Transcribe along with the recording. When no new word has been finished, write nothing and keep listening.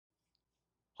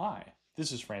Hi,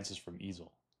 this is Francis from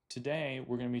Easel. Today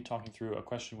we're going to be talking through a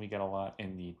question we get a lot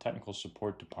in the technical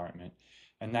support department,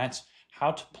 and that's how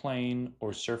to plane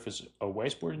or surface a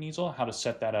wasteboard in Easel, how to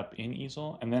set that up in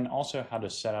Easel, and then also how to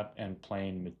set up and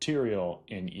plane material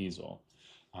in Easel.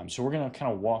 So we're going to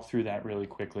kind of walk through that really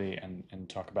quickly and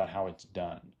talk about how it's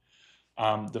done.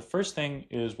 The first thing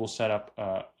is we'll set up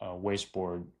a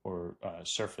wasteboard or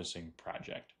surfacing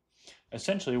project.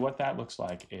 Essentially what that looks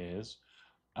like is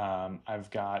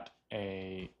I've got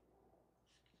a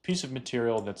piece of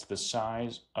material that's the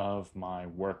size of my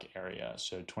work area,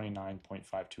 so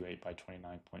 29.528 by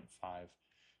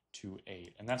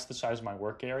 29.528, and that's the size of my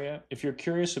work area. If you're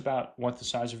curious about what the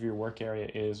size of your work area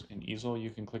is in Easel,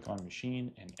 you can click on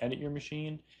Machine and Edit Your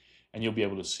Machine, and you'll be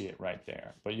able to see it right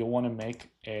there. But you'll want to make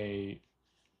a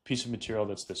piece of material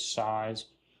that's the size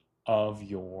of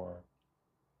your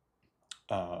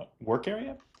work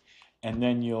area, and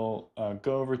then you'll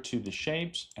go over to the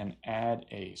shapes and add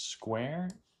a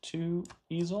square to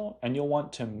Easel, and you'll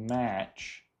want to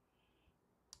match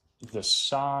the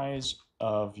size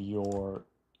of your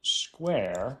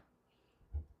square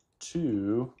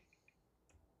to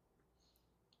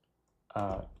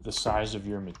the size of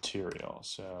your material.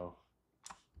 So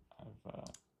I've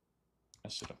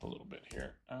messed it up a little bit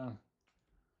here.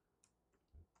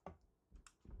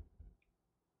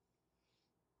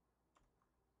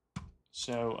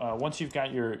 So once you've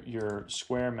got your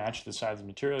square matched the size of the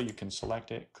material, you can select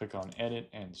it, click on Edit,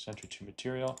 and Center to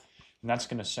Material, and that's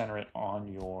going to center it on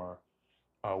your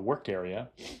work area.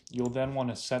 You'll then want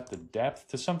to set the depth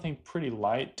to something pretty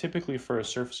light. Typically for a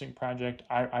surfacing project,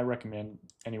 I recommend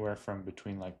anywhere from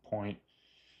between like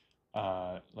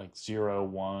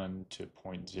 0.01 to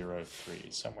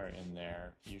 0.03, somewhere in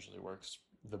there usually works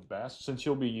the best, since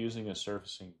you'll be using a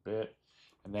surfacing bit,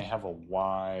 and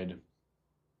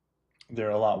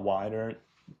they're a lot wider.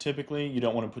 Typically, you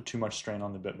don't want to put too much strain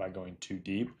on the bit by going too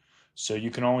deep. So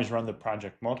you can always run the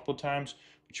project multiple times,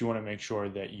 but you want to make sure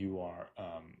that you are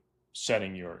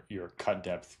setting your cut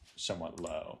depth somewhat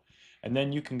low. And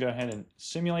then you can go ahead and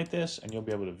simulate this, and you'll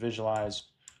be able to visualize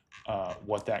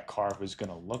what that carve is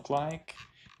going to look like.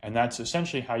 And that's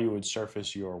essentially how you would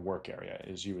surface your work area,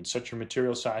 is you would set your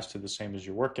material size to the same as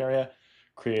your work area,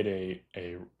 create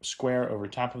a square over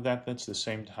top of that that's the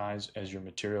same size as your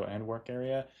material and work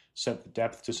area, set the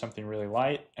depth to something really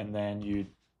light, and then you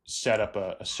set up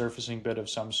a surfacing bit of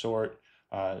some sort,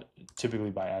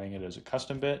 typically by adding it as a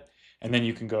custom bit, and then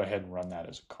you can go ahead and run that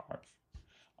as a carve.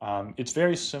 It's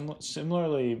very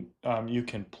similarly, you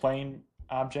can plane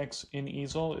objects in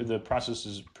Easel. The process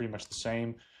is pretty much the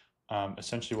same.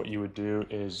 Essentially what you would do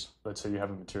is, let's say you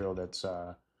have a material that's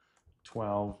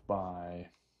 12 by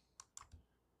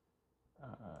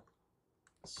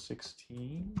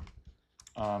 16.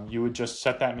 You would just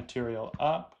set that material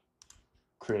up,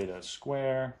 create a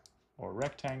square or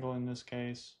rectangle in this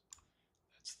case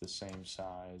that's the same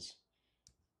size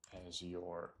as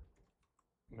your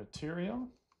material,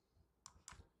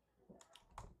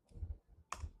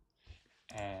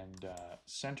 and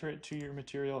center it to your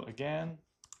material again,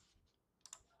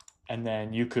 and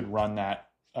then you could run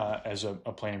that as a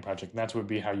planing project, and that would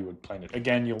be how you would plane it.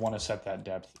 Again, you'll want to set that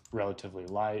depth relatively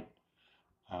light,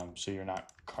 so you're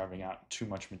not carving out too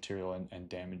much material and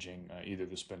damaging either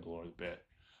the spindle or the bit.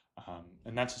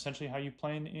 And that's essentially how you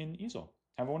plane in Easel.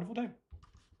 Have a wonderful day.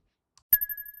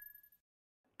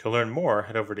 To learn more,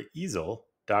 head over to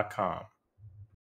easel.com.